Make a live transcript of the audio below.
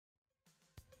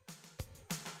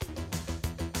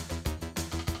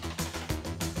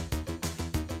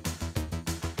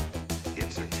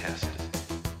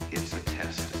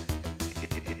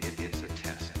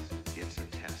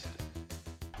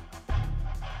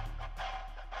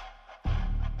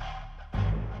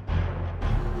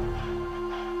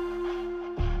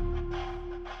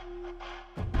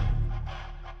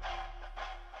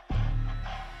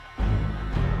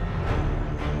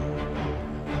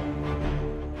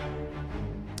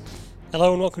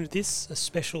Hello and welcome to this, a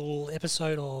special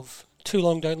episode of Too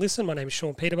Long Don't Listen. My name is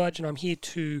Sean Peterbudge and I'm here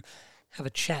to have a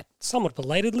chat, somewhat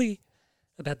belatedly,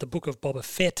 about the book of Boba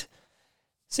Fett,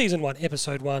 Season 1,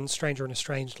 Episode 1, Stranger in a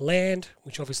Strange Land,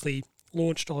 which obviously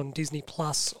launched on Disney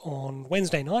Plus on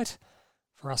Wednesday night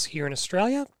for us here in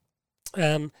Australia.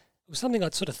 It was something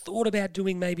I'd sort of thought about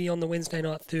doing maybe on the Wednesday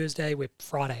night, Thursday. We're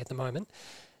Friday at the moment.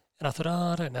 And I thought,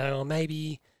 I don't know,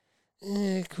 maybe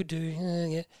could do,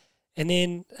 yeah. And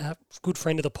then a good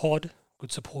friend of the pod,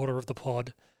 good supporter of the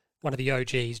pod, one of the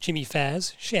OGs, Jimmy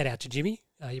Faz, shout out to Jimmy,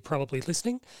 you're probably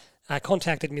listening,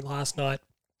 contacted me last night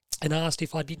and asked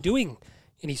if I'd be doing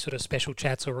any sort of special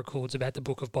chats or records about the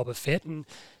book of Boba Fett. And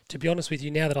to be honest with you,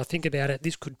 now that I think about it,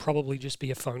 this could probably just be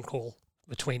a phone call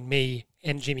between me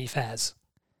and Jimmy Faz.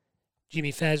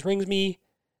 Jimmy Faz rings me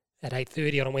at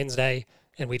 8:30 on a Wednesday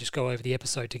and we just go over the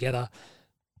episode together.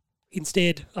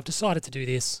 Instead, I've decided to do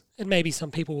this, and maybe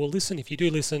some people will listen. If you do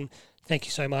listen, thank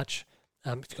you so much.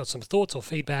 If you've got some thoughts or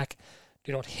feedback,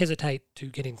 do not hesitate to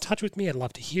get in touch with me. I'd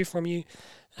love to hear from you,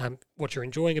 what you're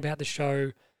enjoying about the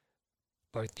show,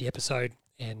 both the episode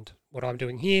and what I'm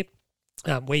doing here,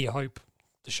 where you hope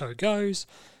the show goes,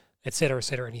 etc.,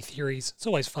 etc., any theories. It's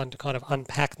always fun to kind of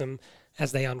unpack them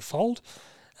as they unfold.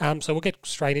 So we'll get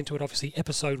straight into it. Obviously,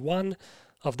 Episode 1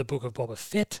 of the Book of Boba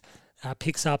Fett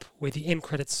picks up where the end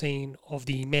credits scene of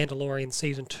The Mandalorian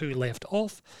Season 2 left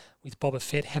off, with Boba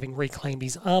Fett having reclaimed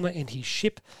his armour and his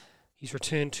ship. He's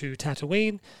returned to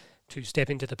Tatooine to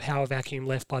step into the power vacuum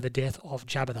left by the death of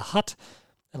Jabba the Hutt,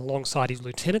 and alongside his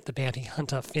lieutenant, the bounty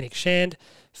hunter Fennec Shand,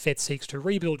 Fett seeks to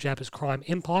rebuild Jabba's crime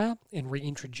empire and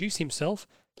reintroduce himself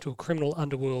to a criminal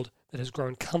underworld that has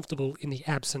grown comfortable in the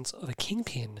absence of a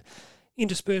kingpin.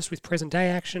 Interspersed with present-day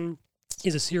action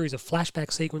is a series of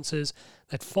flashback sequences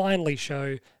that finally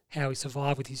show how he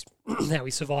survived his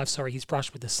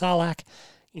brush with the Sarlacc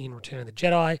in Return of the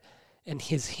Jedi, and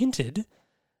has hinted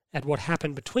at what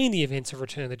happened between the events of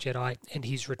Return of the Jedi and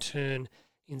his return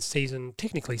in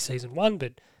technically season 1,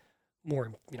 but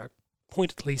more,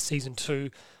 pointedly season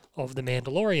 2 of The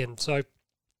Mandalorian. So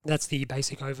that's the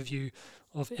basic overview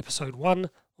of episode 1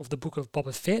 of the Book of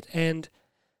Boba Fett, and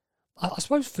I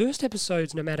suppose first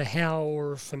episodes, no matter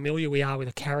how familiar we are with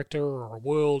a character or a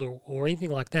world or anything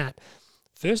like that,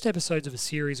 first episodes of a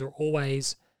series are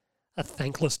always a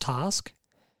thankless task.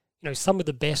 Some of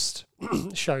the best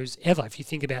shows ever, if you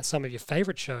think about some of your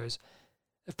favourite shows,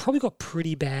 have probably got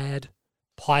pretty bad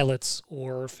pilots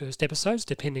or first episodes,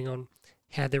 depending on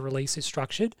how their release is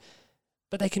structured.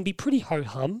 But they can be pretty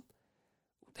ho-hum.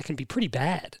 They can be pretty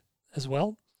bad as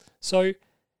well. So,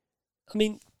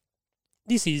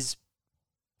 this is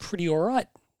pretty all right.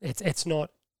 It's not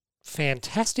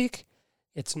fantastic.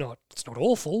 It's not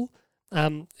awful.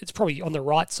 It's probably on the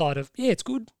right side of, it's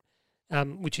good,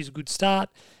 which is a good start.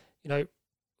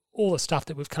 All the stuff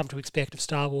that we've come to expect of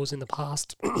Star Wars in the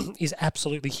past is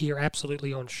absolutely here,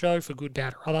 absolutely on show for good,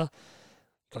 bad, or other.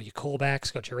 Got your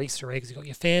callbacks, got your Easter eggs, you got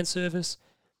your fan service,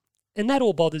 and that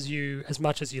all bothers you as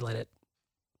much as you let it.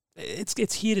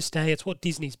 It's here to stay. It's what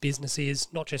Disney's business is,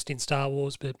 not just in Star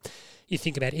Wars, but you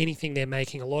think about anything they're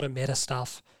making, a lot of meta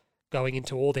stuff going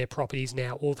into all their properties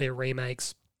now, all their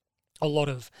remakes, a lot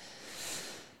of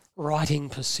righting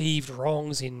perceived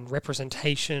wrongs in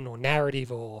representation or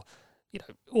narrative or,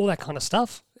 all that kind of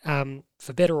stuff,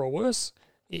 for better or worse.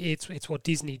 It's what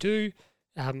Disney do,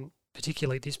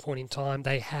 particularly at this point in time.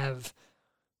 They have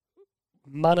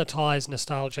monetized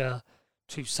nostalgia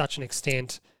to such an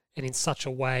extent and in such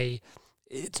a way,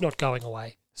 it's not going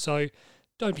away. So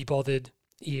don't be bothered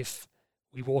if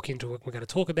we walk into it, we're going to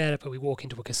talk about it, but we walk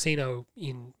into a casino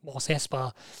in Mos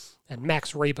Espa and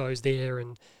Max Rebo's there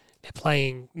and they're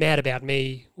playing Mad About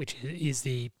Me, which is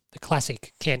the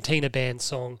classic Cantina Band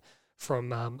song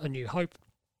from A New Hope.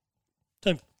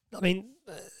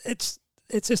 It's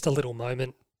just a little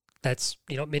moment that's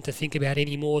you're not meant to think about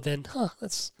any more than,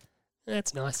 that's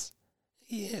nice.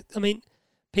 Yeah,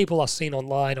 people are seen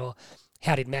online or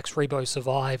how did Max Rebo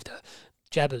survive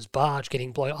Jabba's barge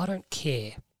getting blown? I don't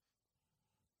care.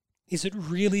 Is it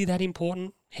really that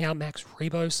important how Max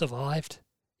Rebo survived?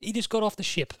 He just got off the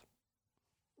ship.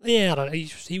 Yeah, I don't know.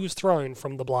 He was thrown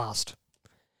from the blast.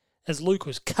 As Luke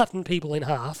was cutting people in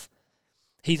half,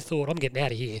 he thought, I'm getting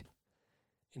out of here.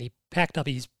 And he packed up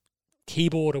his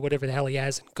keyboard or whatever the hell he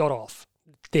has and got off.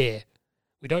 There.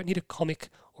 We don't need a comic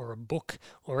or a book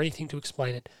or anything to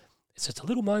explain it. It's just a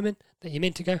little moment that you're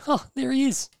meant to go, there he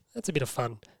is. That's a bit of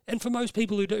fun. And for most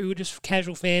people who are just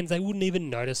casual fans, they wouldn't even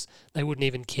notice. They wouldn't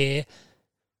even care.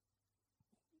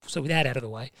 So with that out of the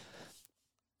way,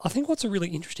 I think what's a really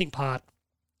interesting part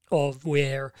of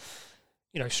where,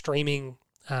 streaming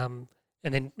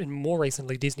and then more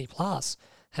recently Disney Plus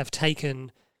have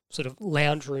taken sort of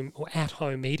lounge room or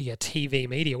at-home media, TV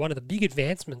media, one of the big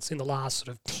advancements in the last sort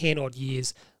of 10 odd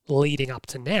years leading up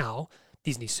to now.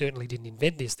 Disney certainly didn't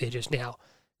invent this, they're just now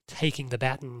taking the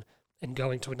baton and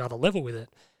going to another level with it,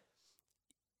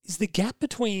 is the gap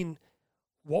between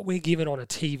what we're given on a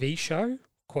TV show,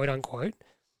 quote unquote,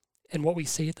 and what we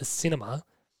see at the cinema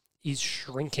is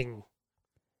shrinking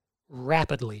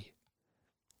rapidly.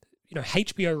 You know,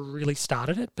 HBO really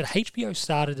started it, but HBO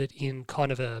started it in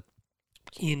kind of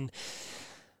in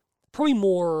probably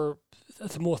more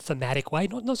thematic way,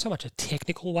 not so much a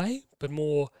technical way, but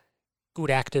more good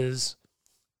actors,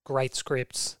 great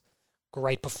scripts,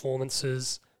 great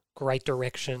performances, great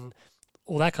direction,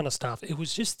 all that kind of stuff. It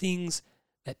was just things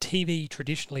that TV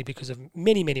traditionally, because of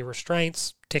many, many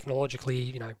restraints, technologically,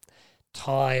 you know,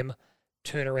 time,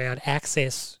 turnaround,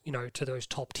 access, you know, to those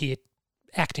top tier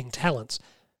acting talents,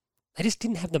 they just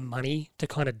didn't have the money to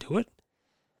kind of do it.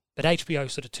 But HBO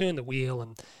sort of turned the wheel,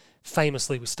 and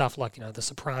famously with stuff like, you know, The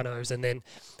Sopranos, and then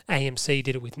AMC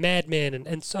did it with Mad Men,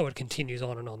 and so it continues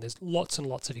on and on. There's lots and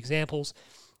lots of examples.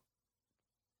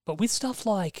 But with stuff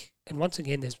like, and once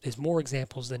again, there's more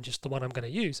examples than just the one I'm going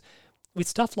to use, with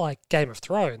stuff like Game of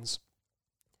Thrones,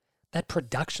 that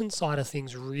production side of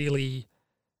things really,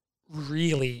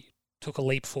 really took a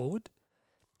leap forward.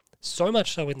 So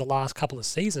much so in the last couple of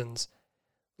seasons,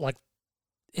 like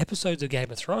episodes of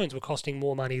Game of Thrones were costing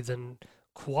more money than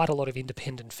quite a lot of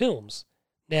independent films.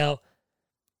 Now,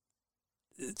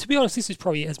 to be honest, this is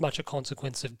probably as much a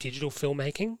consequence of digital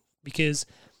filmmaking, because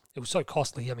it was so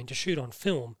costly. I mean, to shoot on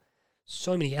film,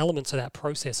 so many elements of that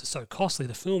process are so costly.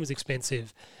 The film is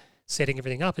expensive, setting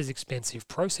everything up is expensive,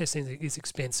 processing is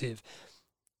expensive.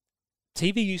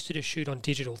 TV used to just shoot on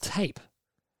digital tape,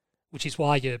 which is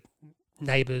why your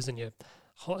Neighbours and your,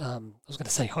 I was going to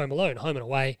say Home Alone, Home and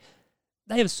Away,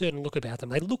 they have a certain look about them.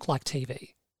 They look like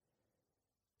TV.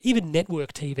 Even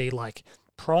network TV like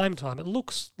prime time, it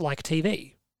looks like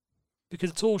TV because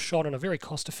it's all shot on a very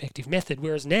cost-effective method,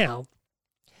 whereas now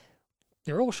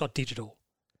they're all shot digital.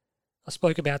 I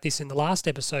spoke about this in the last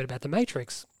episode about The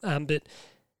Matrix, but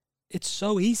it's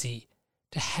so easy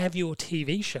to have your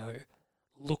TV show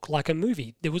look like a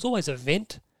movie. There was always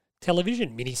event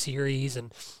television, miniseries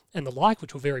and the like,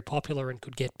 which were very popular and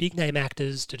could get big-name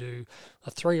actors to do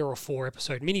a 3 or a 4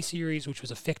 episode miniseries, which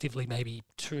was effectively maybe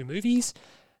 2 movies.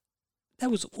 That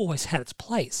was always had its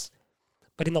place.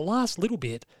 But in the last little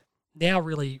bit, now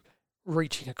really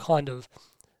reaching a kind of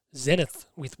zenith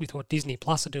with what Disney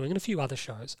Plus are doing and a few other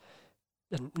shows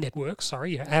and networks,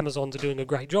 sorry. Amazon's are doing a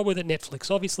great job with it,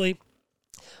 Netflix obviously.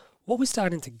 What we're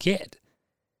starting to get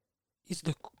is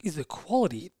the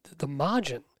quality, the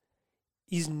margin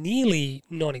is nearly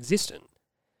non-existent.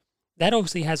 That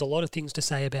obviously has a lot of things to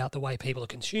say about the way people are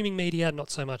consuming media, not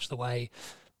so much the way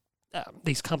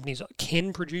these companies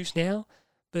can produce now,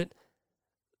 but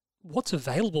what's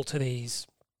available to these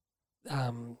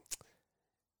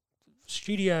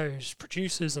studios,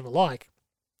 producers and the like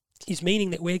is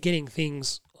meaning that we're getting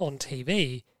things on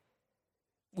TV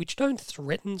which don't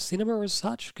threaten cinema as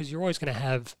such, because you're always going to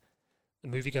have the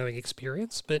movie-going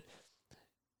experience, but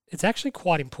it's actually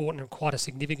quite important and quite a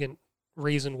significant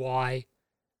reason why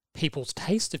people's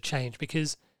tastes have changed,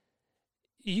 because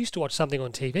you used to watch something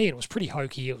on TV and it was pretty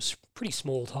hokey, it was pretty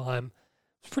small time,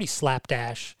 it was pretty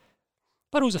slapdash,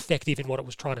 but it was effective in what it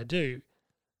was trying to do.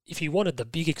 If you wanted the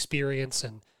big experience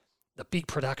and the big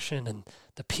production and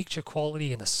the picture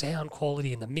quality and the sound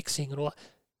quality and the mixing and all that,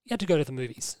 you had to go to the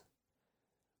movies.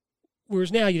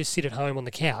 Whereas now you just sit at home on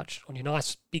the couch on your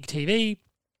nice big TV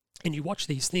and you watch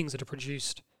these things that are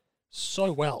produced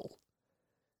so well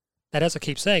that, as I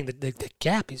keep saying, the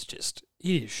gap is just,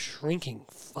 it is shrinking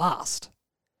fast.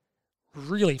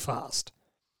 Really fast.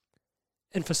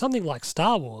 And for something like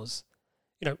Star Wars,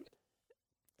 you know,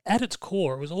 at its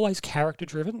core, it was always character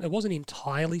driven. It wasn't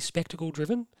entirely spectacle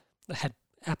driven. It had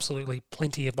absolutely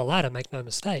plenty of the latter, make no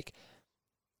mistake.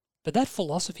 But that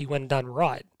philosophy, when done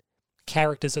right,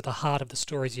 characters at the heart of the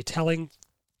stories you're telling,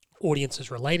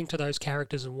 audiences relating to those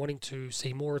characters and wanting to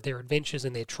see more of their adventures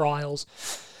and their trials,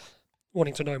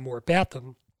 wanting to know more about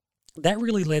them, that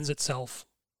really lends itself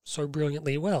so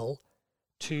brilliantly well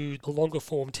to the longer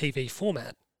form TV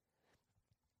format.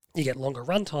 You get longer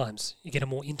run times, you get a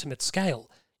more intimate scale.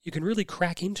 You can really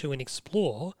crack into and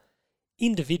explore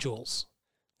individuals,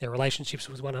 their relationships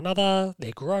with one another,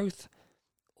 their growth,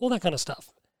 all that kind of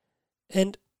stuff.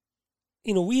 And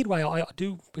in a weird way, I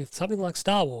do with something like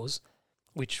Star Wars,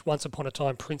 which once upon a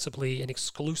time principally and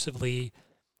exclusively,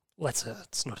 well,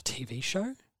 it's not a TV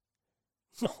show.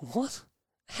 No, what?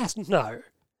 No.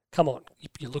 Come on,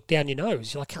 you look down your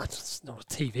nose, you're like, oh, it's not a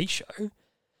TV show.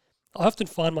 I often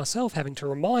find myself having to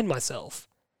remind myself,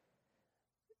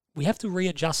 we have to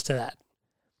readjust to that.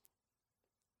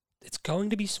 It's going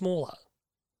to be smaller.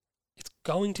 It's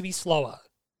going to be slower.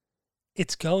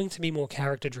 It's going to be more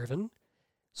character driven.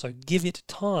 So give it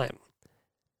time.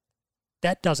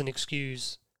 That doesn't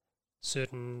excuse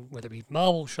certain, whether it be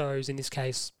Marvel shows in this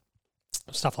case,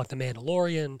 stuff like The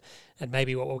Mandalorian, and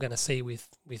maybe what we're going to see with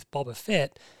Boba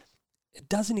Fett. It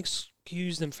doesn't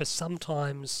excuse them for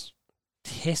sometimes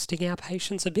testing our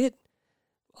patience a bit.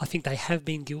 I think they have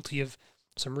been guilty of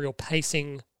some real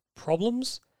pacing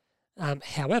problems.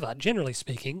 However, generally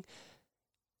speaking,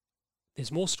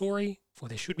 there's more story, or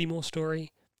there should be more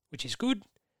story, which is good.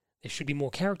 There should be more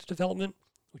character development,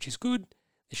 which is good.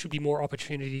 There should be more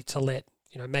opportunity to let,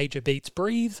 major beats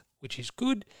breathe, which is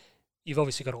good. You've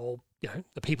obviously got all,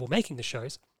 the people making the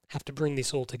shows have to bring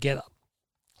this all together.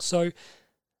 So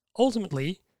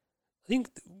ultimately, I think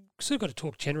we've sort of got to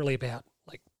talk generally about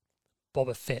like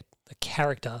Boba Fett, the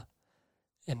character,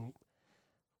 and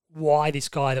why this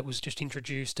guy that was just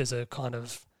introduced as a kind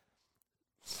of,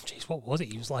 what was he?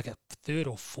 He was like a third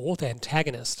or fourth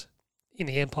antagonist in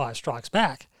The Empire Strikes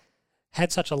Back,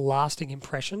 had such a lasting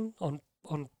impression on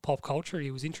pop culture.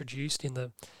 He was introduced in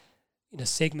a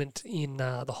segment in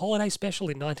the holiday special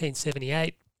in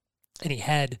 1978, and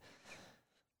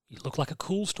he looked like a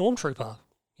cool stormtrooper.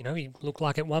 He looked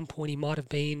like at one point he might have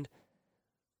been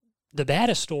the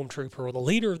baddest stormtrooper or the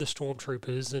leader of the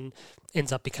stormtroopers, and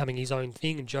ends up becoming his own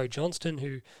thing. And Joe Johnston,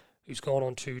 who's gone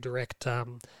on to direct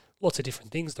lots of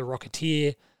different things, The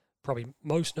Rocketeer, probably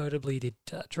most notably did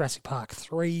Jurassic Park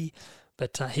 3,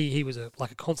 but he was a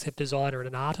concept designer and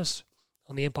an artist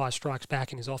on The Empire Strikes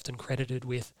Back, and is often credited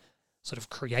with sort of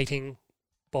creating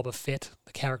Boba Fett,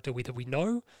 the character that we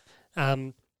know.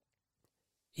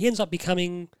 He ends up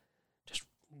becoming just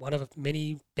one of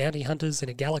many bounty hunters in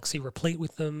a galaxy replete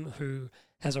with them, who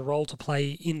has a role to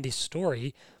play in this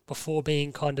story before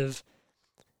being kind of,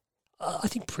 I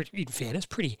think, in fairness,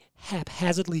 pretty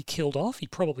haphazardly killed off. He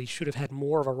probably should have had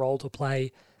more of a role to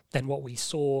play than what we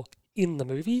saw in the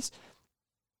movies.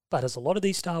 But as a lot of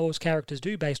these Star Wars characters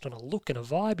do, based on a look and a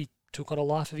vibe, he took on a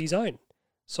life of his own.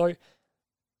 So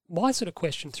my sort of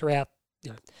question throughout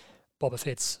Boba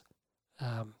Fett's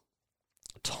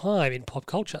time in pop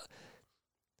culture,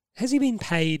 has he been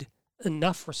paid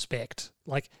enough respect,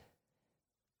 like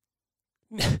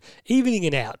evening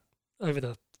it out over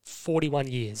the 41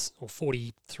 years or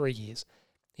 43 years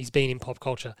he's been in pop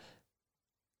culture?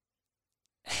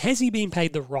 Has he been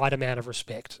paid the right amount of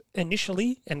respect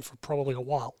initially and for probably a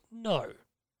while? No.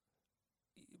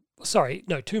 Sorry,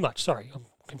 no, too much. Sorry, I'm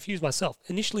confused myself.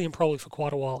 Initially and probably for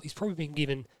quite a while, he's probably been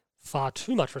given far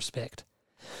too much respect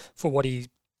for what he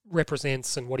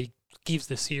represents and what he gives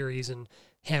the series and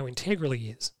how integral he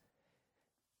is.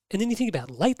 And then you think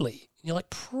about lately, and you're like,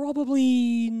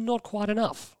 probably not quite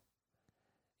enough.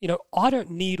 I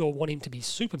don't need or want him to be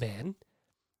Superman.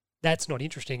 That's not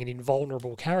interesting, an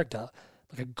invulnerable character,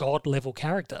 like a god-level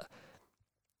character.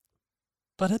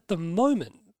 But at the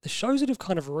moment, the shows that have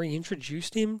kind of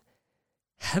reintroduced him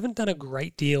haven't done a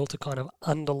great deal to kind of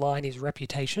underline his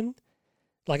reputation.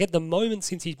 Like at the moment,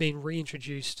 since he's been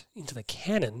reintroduced into the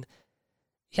canon,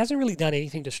 he hasn't really done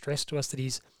anything to stress to us that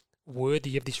he's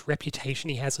worthy of this reputation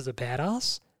he has as a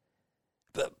badass.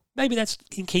 But maybe that's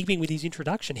in keeping with his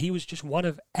introduction. He was just one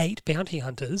of 8 bounty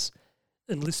hunters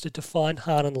enlisted to find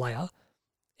Han and Leia,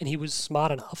 and he was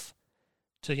smart enough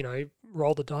to,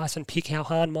 roll the dice and pick how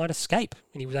Han might escape.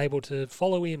 And he was able to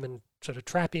follow him and sort of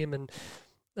trap him and,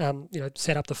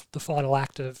 set up the final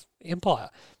act of Empire.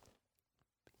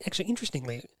 Actually,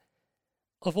 interestingly,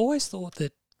 I've always thought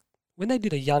that when they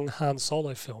did a young Han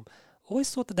Solo film, I always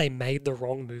thought that they made the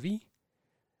wrong movie.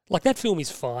 Like, that film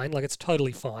is fine. Like, it's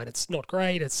totally fine. It's not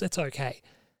great. It's okay.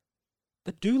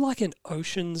 But do like an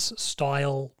Ocean's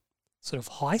style sort of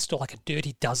heist, or like a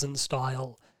Dirty Dozen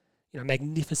style,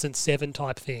 Magnificent Seven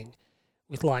type thing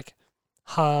with like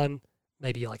Han,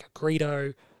 maybe like a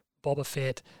Greedo, Boba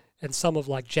Fett, and some of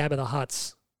like Jabba the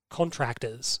Hutt's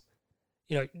contractors,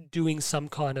 doing some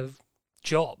kind of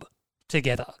job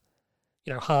together.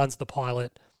 Han's the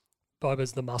pilot,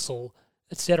 Boba's the muscle,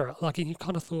 etc. Like, and you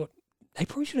kind of thought they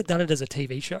probably should have done it as a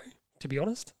TV show, to be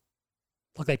honest.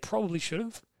 Like, they probably should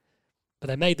have. But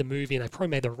they made the movie, and they probably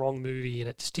made the wrong movie, and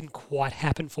it just didn't quite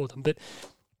happen for them. But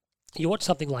you watch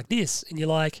something like this, and you're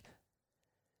like,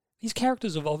 these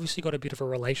characters have obviously got a bit of a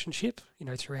relationship,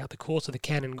 throughout the course of the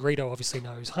canon. Greedo obviously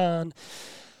knows Han.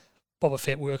 Boba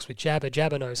Fett works with Jabba.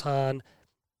 Jabba knows Han.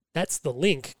 That's the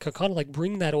link. Can kind of like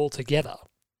bring that all together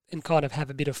and kind of have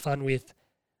a bit of fun with,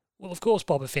 well, of course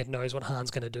Boba Fett knows what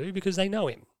Han's going to do because they know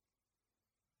him.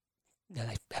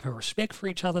 they have a respect for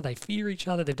each other, they fear each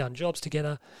other, they've done jobs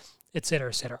together, etc.,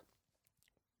 etc.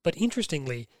 But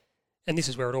interestingly, and this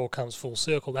is where it all comes full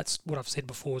circle, that's what I've said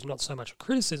before is not so much a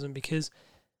criticism, because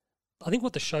I think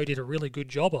what the show did a really good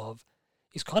job of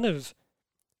is kind of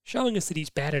showing us that he's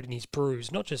battered and he's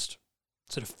bruised, not just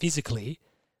sort of physically,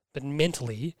 but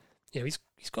mentally. He's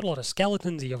got a lot of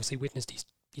skeletons. He obviously witnessed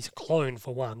he's a clone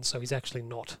for one, so he's actually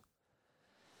not.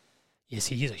 Yes,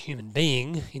 he is a human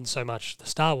being in so much the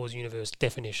Star Wars universe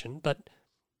definition, but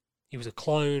he was a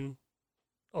clone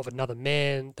of another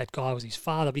man. That guy was his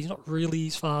father, but he's not really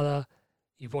his father.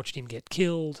 You've watched him get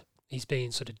killed. He's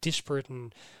been sort of disparate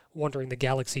and wandering the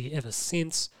galaxy ever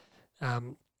since.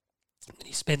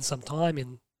 He spends some time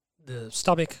in the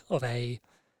stomach of a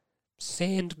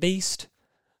sand beast.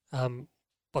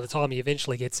 By the time he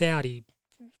eventually gets out, he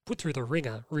put through the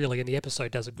ringer, really, and the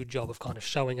episode does a good job of kind of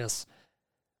showing us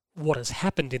what has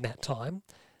happened in that time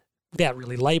without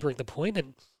really labouring the point,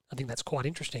 and I think that's quite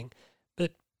interesting.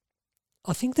 But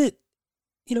I think that,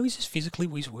 he's just physically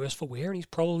he's worse for wear, and he's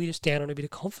probably just down on a bit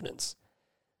of confidence.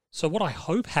 So what I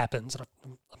hope happens, and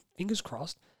I'm fingers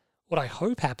crossed, what I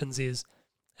hope happens is,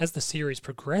 as the series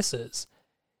progresses,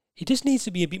 he just needs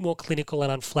to be a bit more clinical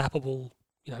and unflappable,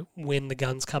 when the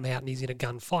guns come out and he's in a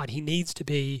gunfight. He needs to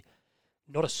be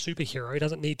not a superhero. He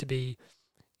doesn't need to be,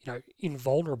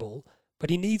 invulnerable,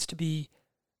 but he needs to be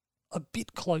a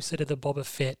bit closer to the Boba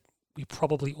Fett we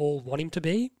probably all want him to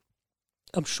be.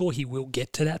 I'm sure he will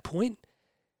get to that point,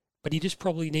 but he just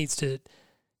probably needs to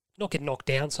not get knocked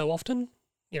down so often,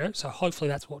 so hopefully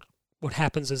that's what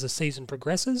happens as the season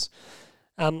progresses.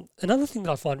 Another thing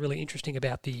that I find really interesting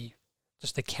about the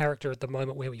character at the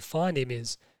moment where we find him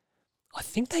is I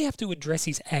think they have to address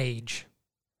his age.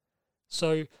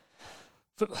 So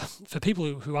for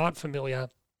people who aren't familiar,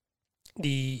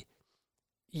 the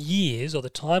years or the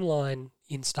timeline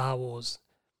in Star Wars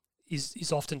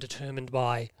is often determined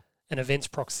by an event's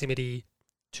proximity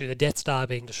to the Death Star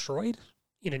being destroyed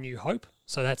in A New Hope.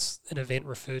 So that's an event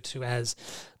referred to as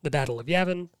the Battle of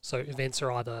Yavin. So events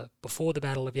are either before the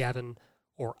Battle of Yavin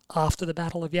or after the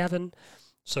Battle of Yavin.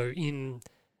 So in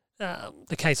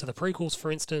the case of the prequels,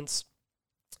 for instance,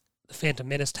 The Phantom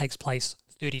Menace takes place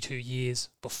 32 years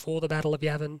before the Battle of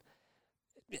Yavin.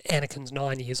 Anakin's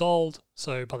 9 years old,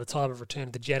 so by the time of Return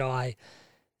of the Jedi,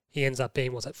 he ends up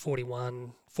being,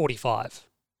 41, 45.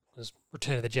 Because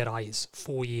Return of the Jedi is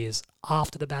 4 years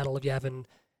after the Battle of Yavin.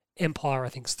 Empire, I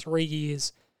think, is 3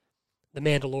 years. The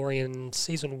Mandalorian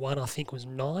Season 1, I think, was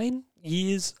 9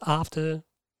 years after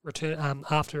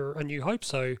after A New Hope,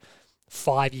 so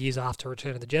 5 years after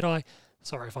Return of the Jedi.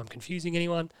 Sorry if I'm confusing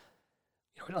anyone.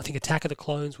 I think Attack of the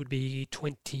Clones would be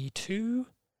 22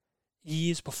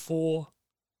 years before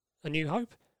A New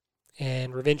Hope,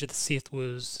 and Revenge of the Sith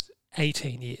was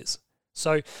 18 years.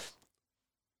 So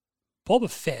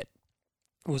Boba Fett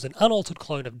was an unaltered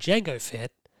clone of Jango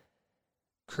Fett,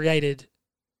 created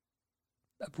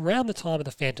around the time of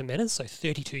the Phantom Menace, so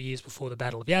 32 years before the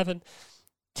Battle of Yavin.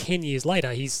 10 years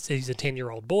later, he's a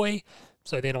 10-year-old boy,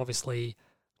 so then obviously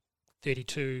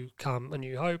 32 come A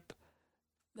New Hope.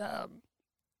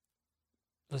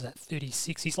 Was that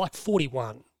 36? He's like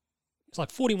 41. He's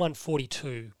like 41,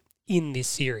 42 in this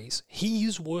series. He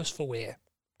is worse for wear.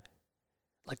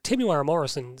 Like Temuera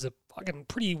Morrison's a fucking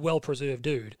pretty well-preserved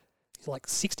dude. He's like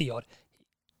 60-odd.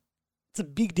 It's a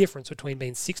big difference between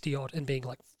being 60-odd and being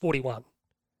like 41.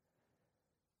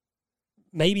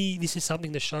 Maybe this is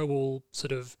something the show will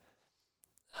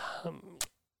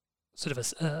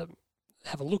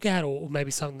have a look at, or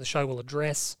maybe something the show will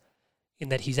address, in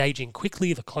that he's aging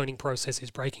quickly. The cloning process is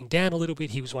breaking down a little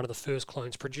bit. He was one of the first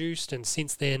clones produced, and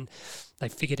since then they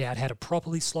figured out how to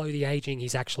properly slow the aging.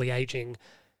 He's actually aging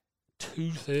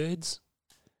 2/3,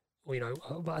 or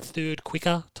a third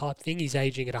quicker type thing. He's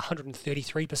aging at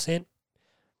 133%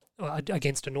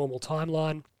 against a normal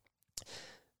timeline,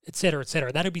 etc.,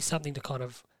 etc. That'd be something to kind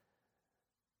of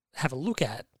have a look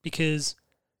at, because,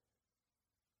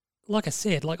 like I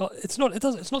said, it's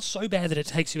not so bad that it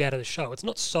takes you out of the show. It's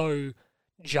not so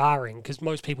jarring, because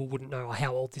most people wouldn't know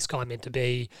how old this guy meant to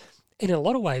be. And in a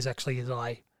lot of ways, actually, as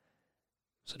I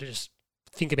sort of just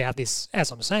think about this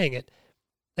as I'm saying it,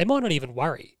 they might not even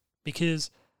worry, because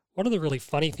one of the really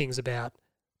funny things about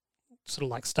sort of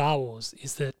like Star Wars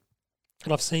is that,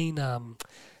 and I've seen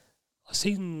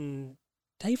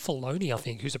Dave Filoni, I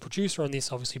think, who's a producer on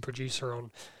this, obviously producer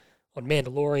on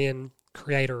Mandalorian,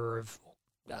 creator of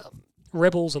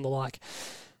Rebels and the like.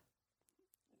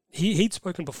 He'd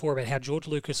spoken before about how George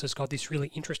Lucas has got this really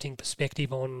interesting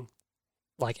perspective on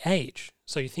age.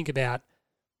 So you think about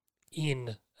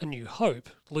in A New Hope,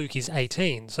 Luke is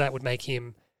 18, so that would make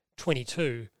him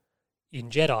 22 in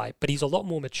Jedi, but he's a lot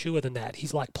more mature than that.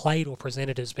 He's like played or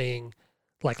presented as being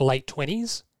like late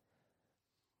 20s,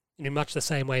 in much the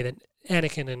same way that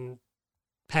Anakin and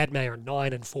Padme are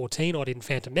 9 and 14 odd in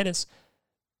Phantom Menace,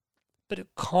 but it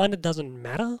kind of doesn't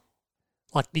matter.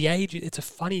 Like the age, it's a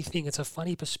funny thing, it's a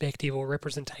funny perspective or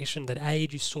representation that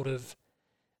age is sort of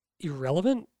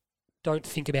irrelevant. Don't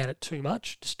think about it too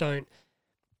much. Just don't,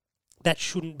 that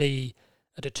shouldn't be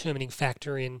a determining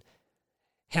factor in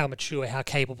how mature, how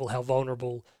capable, how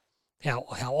vulnerable, how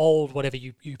old, whatever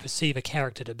you perceive a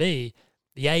character to be.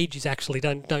 The age is actually,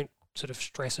 don't sort of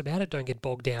stress about it. Don't get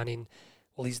bogged down in,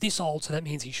 well, he's this old, so that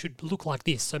means he should look like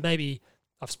this. So maybe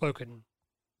I've spoken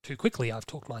too quickly. I've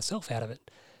talked myself out of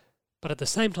it. But at the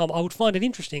same time, I would find it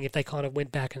interesting if they kind of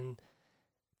went back and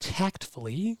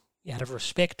tactfully, out of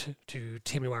respect to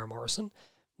Temuera Morrison,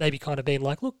 maybe kind of being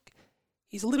like, look,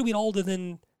 he's a little bit older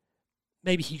than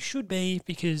maybe he should be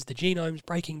because the genome's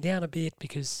breaking down a bit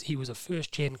because he was a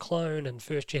first-gen clone and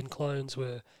first-gen clones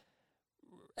were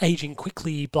aging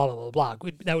quickly, blah, blah, blah,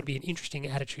 blah. That would be an interesting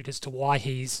attitude as to why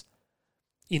he's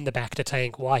in the back to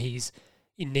tank, why he's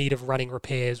in need of running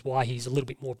repairs, why he's a little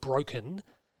bit more broken,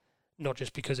 not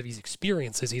just because of his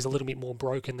experiences. He's a little bit more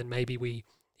broken than maybe we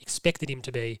expected him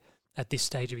to be at this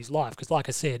stage of his life. Because like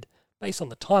I said, based on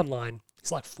the timeline,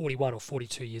 he's like 41 or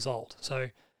 42 years old. So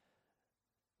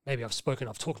maybe I've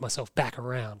talked myself back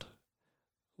around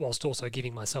whilst also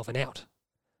giving myself an out.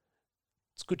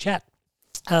 It's a good chat.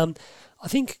 I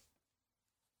think,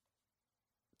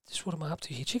 just what am I up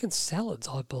to here? Chicken salads,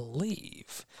 I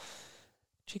believe.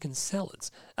 Chicken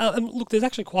salads. Look, there's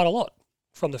actually quite a lot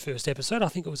from the first episode. I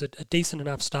think it was a decent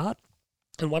enough start.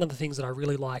 And one of the things that I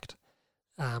really liked,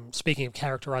 speaking of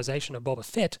characterization of Boba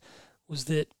Fett, was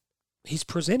that he's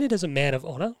presented as a man of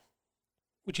honor,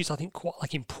 which is, I think, quite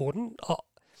like important. I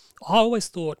always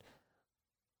thought,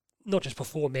 not just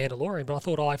before Mandalorian, but I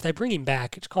thought, if they bring him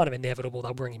back, it's kind of inevitable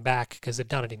they'll bring him back because they've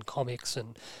done it in comics.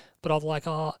 But I'm like,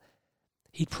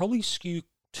 he'd probably skew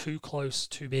too close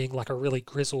to being like a really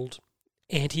grizzled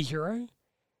anti-hero.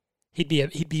 He'd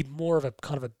be more of a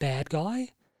kind of a bad guy.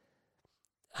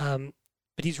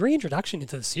 But his reintroduction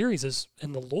into the series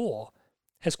and the lore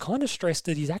has kind of stressed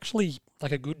that he's actually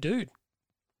like a good dude.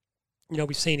 You know,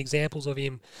 we've seen examples of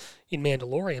him in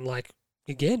Mandalorian, like,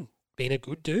 again, being a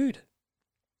good dude.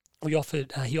 He offered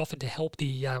to help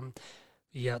the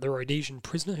Rhodesian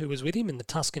prisoner who was with him in the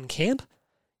Tusken camp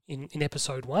in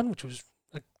episode 1, which was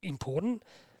important.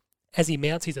 As he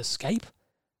mounts his escape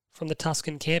from the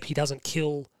Tusken camp, he doesn't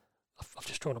kill. I've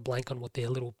just drawn a blank on what their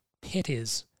little pet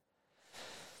is.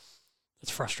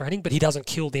 It's frustrating, but he doesn't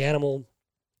kill the animal.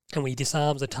 And when he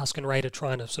disarms the Tusken Raider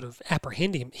trying to sort of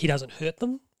apprehend him, he doesn't hurt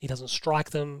them. He doesn't strike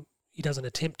them. He doesn't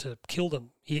attempt to kill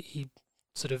them. He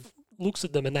sort of looks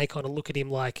at them and they kind of look at him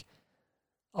like,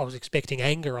 I was expecting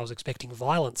anger, I was expecting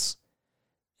violence.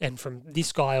 And from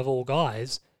this guy of all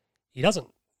guys, he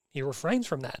doesn't. He refrains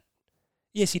from that.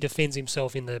 Yes, he defends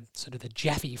himself in the sort of the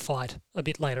Jaffe fight a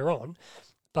bit later on,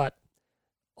 but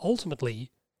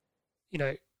ultimately, you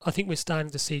know, I think we're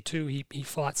starting to see too, he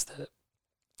fights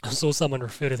I saw someone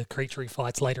refer to the creature he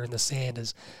fights later in the sand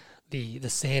as the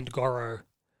Sand Goro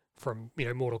from, you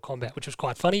know, Mortal Kombat, which was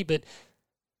quite funny, but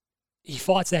he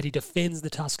fights that, he defends the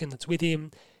Tusken that's with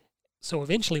him. So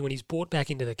eventually when he's brought back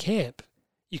into the camp,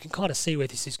 you can kind of see where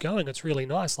this is going. It's really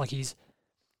nice. Like he's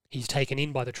taken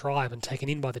in by the tribe and taken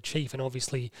in by the chief and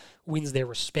obviously wins their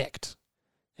respect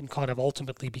and kind of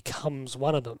ultimately becomes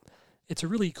one of them. It's a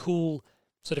really cool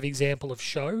sort of example of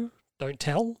show, don't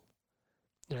tell.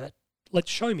 You know, let's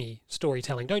show me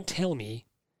storytelling. Don't tell me,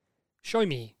 show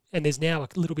me. And there's now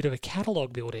a little bit of a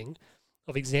catalogue building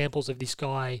of examples of this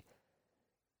guy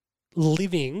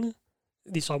living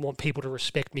this I want people to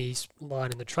respect me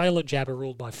line in the trailer. Jabba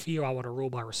ruled by fear, I want to rule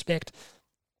by respect.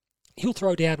 He'll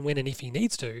throw down when and if he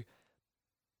needs to,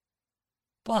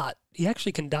 but he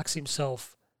actually conducts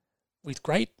himself with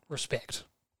great respect,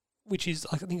 which is,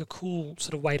 I think, a cool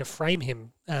sort of way to frame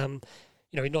him. You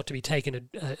know, not to be taken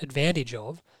advantage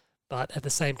of, but at the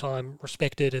same time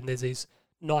respected. And there's these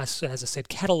nice, as I said,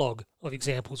 catalogue of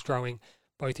examples growing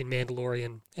both in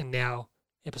Mandalorian and now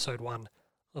episode 1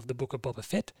 of the Book of Boba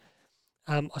Fett.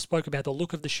 I spoke about the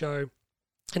look of the show,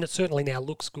 and it certainly now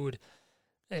looks good,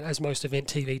 as most event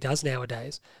TV does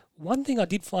nowadays. One thing I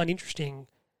did find interesting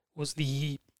was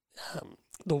the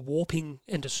warping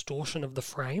and distortion of the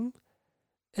frame,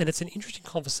 and it's an interesting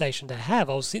conversation to have.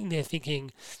 I was sitting there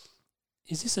thinking,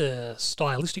 is this a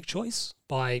stylistic choice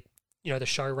by, you know, the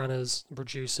showrunners, the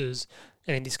producers,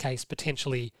 and in this case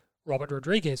potentially Robert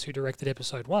Rodriguez, who directed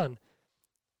episode 1,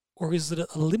 or is it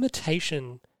a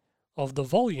limitation of the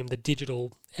volume, the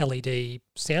digital LED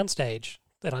soundstage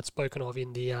that I'd spoken of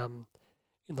in the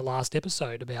in the last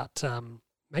episode about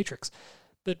Matrix.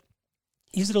 But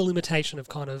is it a limitation of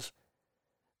kind of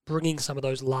bringing some of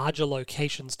those larger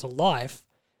locations to life?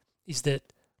 Is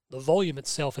that the volume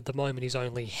itself at the moment is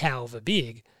only however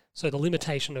big, so the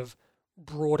limitation of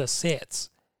broader sets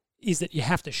is that you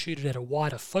have to shoot it at a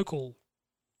wider focal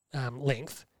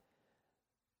length.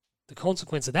 The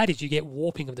consequence of that is you get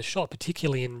warping of the shot,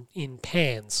 particularly in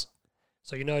pans.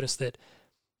 So you notice that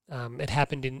it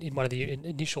happened in one of the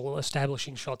initial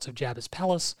establishing shots of Jabba's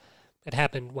palace. It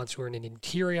happened once we were in an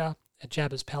interior at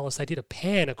Jabba's palace. They did a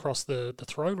pan across the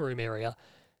throne room area,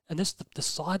 and the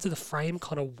sides of the frame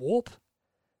kind of warp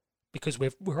because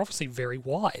we're obviously very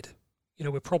wide.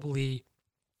 We're probably,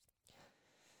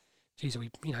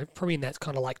 probably in that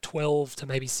kind of like 12 to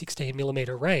maybe 16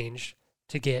 millimeter range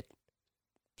to get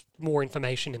more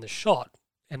information in the shot.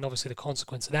 And obviously the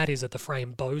consequence of that is that the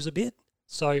frame bows a bit.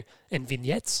 So, and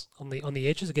vignettes on the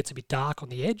edges, it gets a bit dark on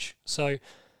the edge. So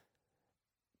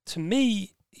to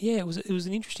me, yeah, it was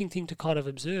an interesting thing to kind of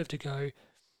observe, to go,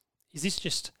 is this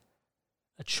just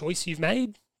a choice you've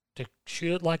made to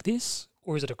shoot it like this?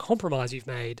 Or is it a compromise you've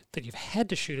made that you've had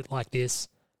to shoot it like this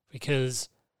because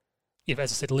you've,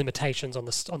 as I said, limitations on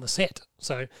the set?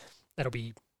 So that'll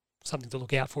be something to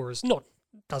look out for.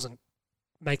 Doesn't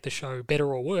make the show better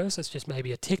or worse. It's just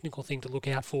maybe a technical thing to look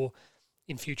out for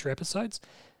in future episodes.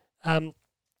 I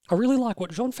really like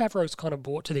what Jon Favreau's kind of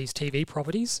brought to these TV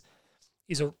properties.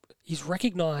 He's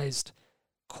recognised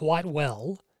quite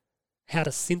well how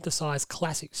to synthesize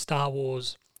classic Star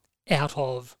Wars out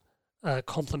of a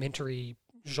complementary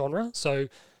genre. So,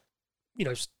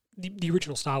 the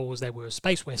original Star Wars, they were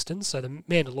space westerns. So the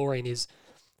Mandalorian is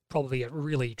probably a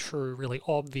really true, really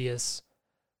obvious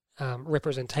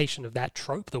representation of that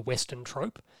trope, the Western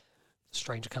trope. The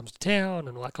stranger comes to town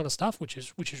and all that kind of stuff, which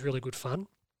is really good fun.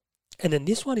 And then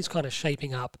this one is kind of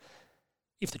shaping up,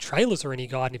 if the trailers are any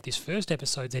guide and if this first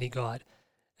episode's any guide,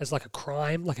 as like a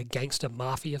crime, like a gangster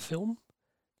mafia film.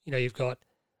 You've got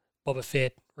Boba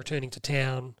Fett returning to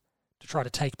town to try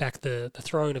to take back the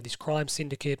throne of this crime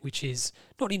syndicate, which is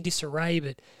not in disarray,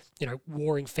 but,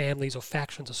 warring families or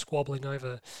factions are squabbling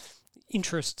over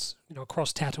interests,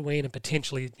 across Tatooine and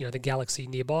potentially, the galaxy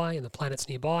nearby and the planets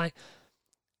nearby.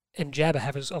 And Jabba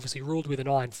has obviously ruled with an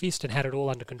iron fist and had it all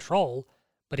under control,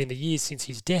 but in the years since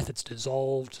his death, it's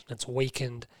dissolved, it's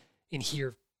weakened, and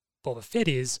here Boba Fett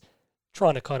is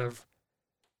trying to kind of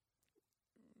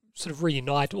sort of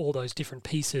reunite all those different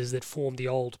pieces that formed the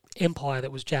old empire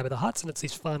that was Jabba the Hutt, and it's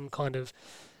this fun kind of,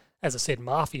 as I said,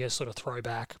 mafia sort of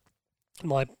throwback.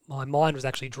 My mind was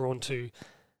actually drawn to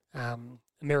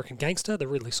American Gangster, the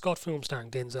Ridley Scott film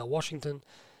starring Denzel Washington.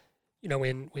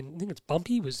 When I think it's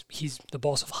Bumpy, he's the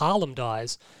boss of Harlem,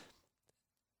 dies,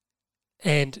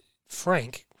 and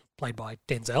Frank, played by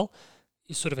Denzel,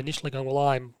 is sort of initially going, well,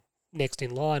 I'm next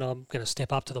in line, I'm going to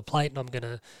step up to the plate and I'm going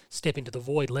to step into the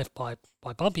void left by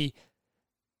Bumpy.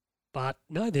 But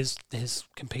no, there's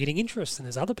competing interests, and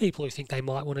there's other people who think they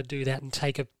might want to do that and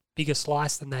take a bigger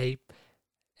slice than they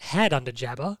had under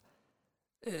Jabba.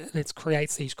 And it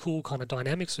creates these cool kind of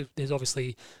dynamics. There's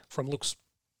obviously, from looks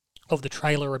of the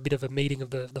trailer, a bit of a meeting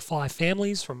of the five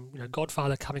families, from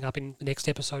Godfather coming up in the next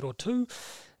episode or two,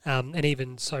 and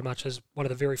even so much as one of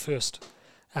the very first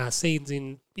scenes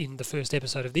in the first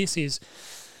episode of this is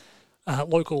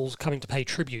locals coming to pay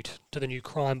tribute to the new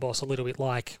crime boss, a little bit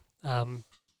like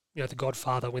the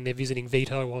Godfather when they're visiting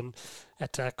Vito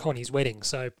at Connie's wedding.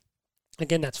 So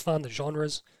again, that's fun. The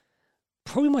genres.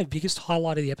 Probably my biggest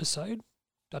highlight of the episode,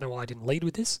 don't know why I didn't lead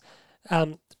with this,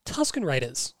 Tusken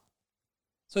Raiders.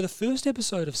 So the first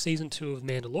episode of Season 2 of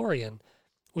Mandalorian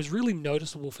was really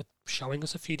noticeable for showing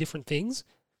us a few different things.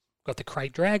 Got the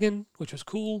Krayt Dragon, which was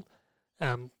cool,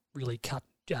 really cut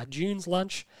June's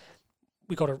lunch.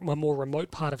 We got a more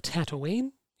remote part of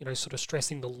Tatooine, sort of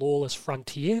stressing the lawless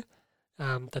frontier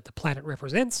that the planet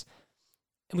represents.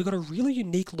 And we got a really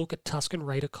unique look at Tusken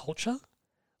Raider culture,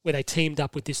 where they teamed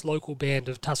up with this local band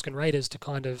of Tusken Raiders to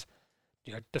kind of,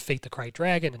 defeat the Krayt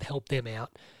Dragon and help them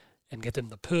out and get them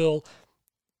the pearl.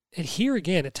 And here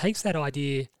again, it takes that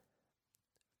idea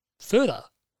further.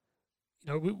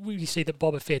 We see that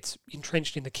Boba Fett's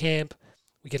entrenched in the camp.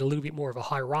 We get a little bit more of a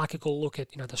hierarchical look at,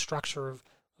 the structure of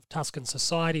Tusken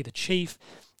society, the chief.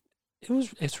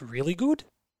 It's really good.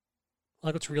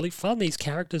 Like, it's really fun. These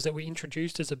characters that were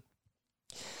introduced as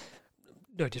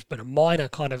just a minor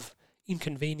kind of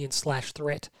inconvenience /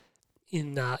 threat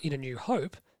in A New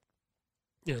Hope.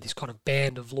 This kind of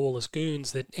band of lawless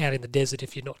goons that out in the desert,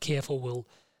 if you're not careful, will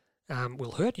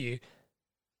hurt you.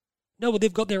 No, well,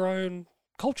 they've got their own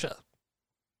culture,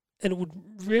 and it would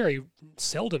very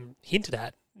seldom hinted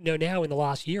at. Now in the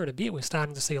last year and a bit, we're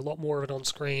starting to see a lot more of it on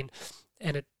screen,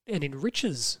 it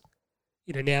enriches,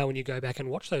 now when you go back and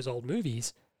watch those old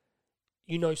movies,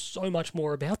 you know so much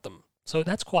more about them. So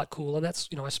that's quite cool. And that's,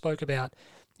 I spoke about,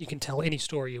 you can tell any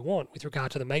story you want with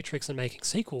regard to the Matrix and making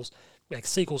sequels. Make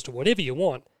sequels to whatever you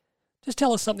want. Just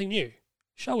tell us something new.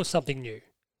 Show us something new.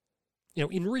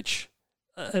 Enrich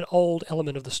an old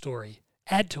element of the story.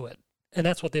 Add to it. And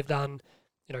that's what they've done,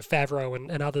 Favreau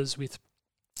and others with,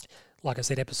 like I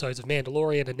said, episodes of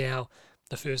Mandalorian and now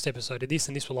the first episode of this.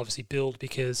 And this will obviously build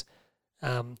because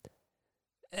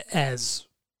as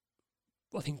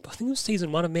I think it was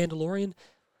season 1 of Mandalorian,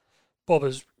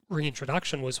 Boba's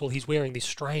reintroduction was, he's wearing this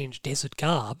strange desert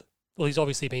garb. Well, he's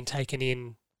obviously been taken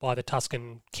in by the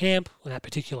Tusken camp, or that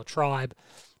particular tribe,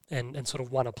 and sort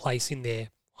of won a place in their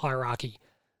hierarchy,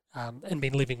 and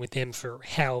been living with them for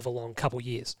however long, couple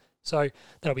years. So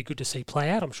that'll be good to see play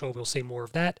out. I'm sure we'll see more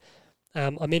of that.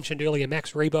 I mentioned earlier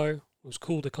Max Rebo. It was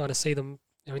cool to kind of see them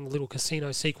in the little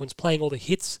casino sequence playing all the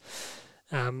hits,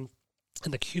 and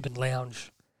the Cuban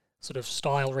lounge sort of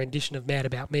style rendition of Mad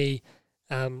About Me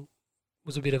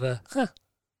was a bit of a,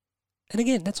 And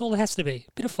again, that's all it has to be.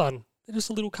 A bit of fun. They're just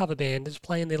a little cover band. They're just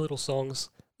playing their little songs.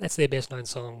 That's their best known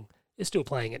song. They're still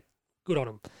playing it. Good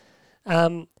on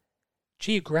them.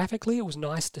 Geographically, it was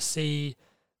nice to see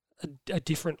a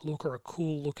different look or a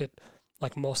cool look at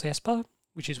like Mos Espa,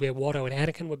 which is where Watto and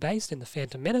Anakin were based in The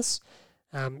Phantom Menace.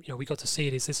 We got to see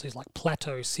it as this is like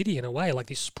plateau city in a way, like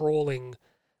this sprawling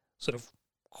sort of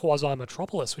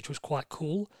quasi-metropolis, which was quite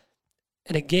cool.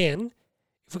 And again,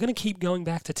 if we're going to keep going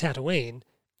back to Tatooine,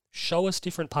 show us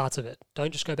different parts of it.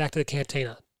 Don't just go back to the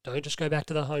cantina. Don't just go back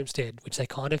to the homestead, which they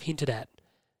kind of hinted at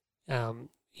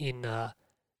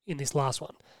in this last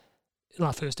one, in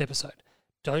our first episode.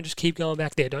 Don't just keep going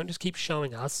back there. Don't just keep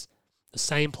showing us the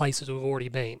same places we've already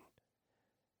been.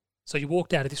 So you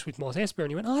walked out of this with Mos Espa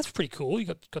and you went, that's pretty cool.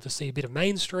 You got to see a bit of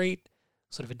Main Street,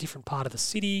 sort of a different part of the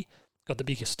city. Got the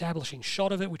big establishing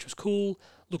shot of it, which was cool.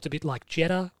 Looked a bit like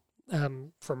Jeddah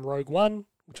from Rogue One,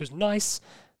 which was nice.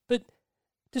 But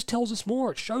just tells us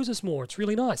more. It shows us more. It's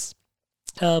really nice.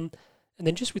 And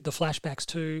then just with the flashbacks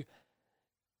too,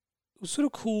 it was sort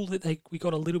of cool that we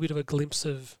got a little bit of a glimpse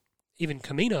of even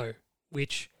Kamino,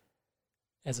 which,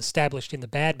 as established in the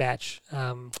Bad Batch,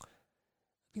 I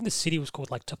think the city was called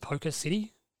like Topoka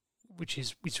City, which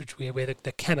is where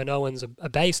the Kaminoans are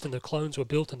based and the clones were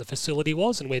built and the facility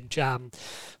was, and where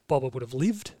Boba would have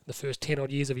lived the first 10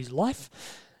 odd years of his life.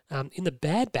 In the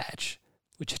Bad Batch,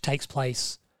 which takes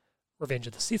place Revenge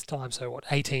of the Sith time, so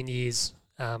 18 years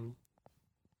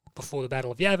before the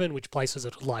Battle of Yavin, which places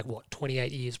it like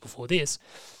 28 years before this.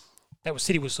 That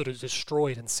city was sort of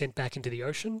destroyed and sent back into the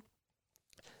ocean.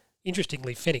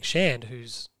 Interestingly, Fennec Shand,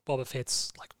 who's Boba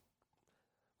Fett's like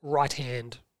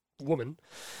right-hand woman,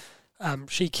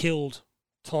 she killed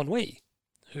Ton Wee,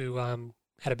 who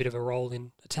had a bit of a role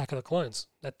in Attack of the Clones.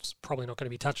 That's probably not going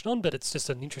to be touched on, but it's just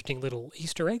an interesting little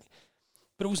Easter egg.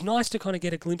 But it was nice to kind of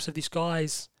get a glimpse of this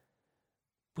guy's,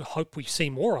 we hope we see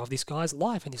more of this guy's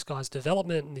life and this guy's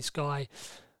development, and this guy,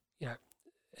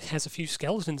 has a few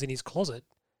skeletons in his closet.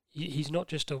 He's not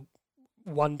just a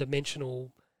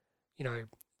one-dimensional,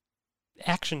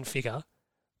 action figure.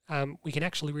 We can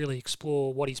actually really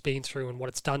explore what he's been through and what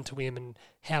it's done to him and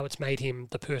how it's made him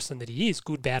the person that he is,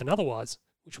 good, bad, and otherwise,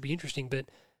 which will be interesting. But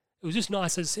it was just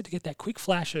nice, as I said, to get that quick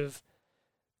flash of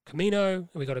Kamino, and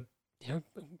we got a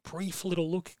brief little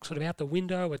look sort of out the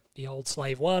window at the old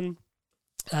Slave One.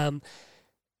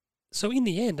 So in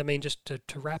the end, just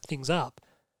to wrap things up,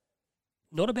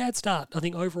 not a bad start. I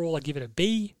think overall I'd give it a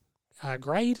B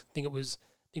grade. I think it was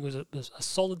a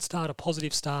solid start, a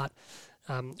positive start.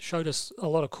 Showed us a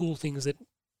lot of cool things that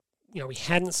we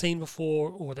hadn't seen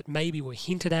before, or that maybe were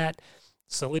hinted at,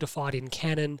 solidified in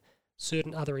canon,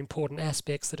 certain other important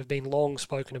aspects that have been long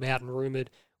spoken about and rumoured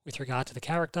with regard to the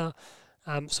character.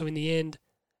 So in the end,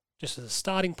 just as a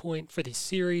starting point for this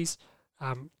series,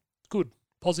 good,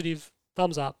 positive,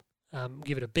 thumbs up,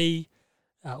 give it a B.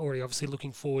 Already obviously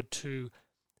looking forward to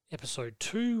episode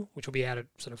 2, which will be out at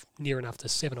sort of near enough to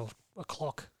 7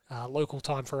 o'clock local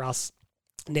time for us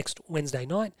next Wednesday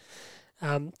night.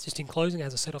 Just in closing,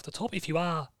 as I said off the top, if you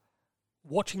are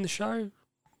watching the show,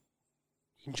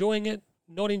 enjoying it,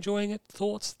 not enjoying it,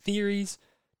 thoughts, theories,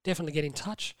 definitely get in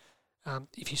touch.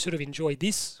 If you sort of enjoyed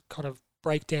this kind of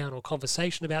breakdown or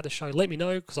conversation about the show, let me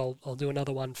know, because I'll do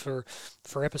another one for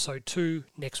episode 2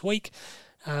 next week.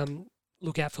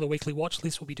 Look out for the weekly watch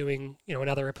list. We'll be doing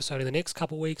another episode in the next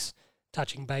couple of weeks,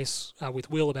 touching base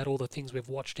with Will about all the things we've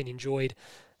watched and enjoyed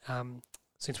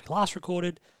since we last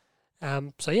recorded.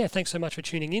 So yeah, thanks so much for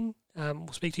tuning in.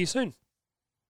 We'll speak to you soon.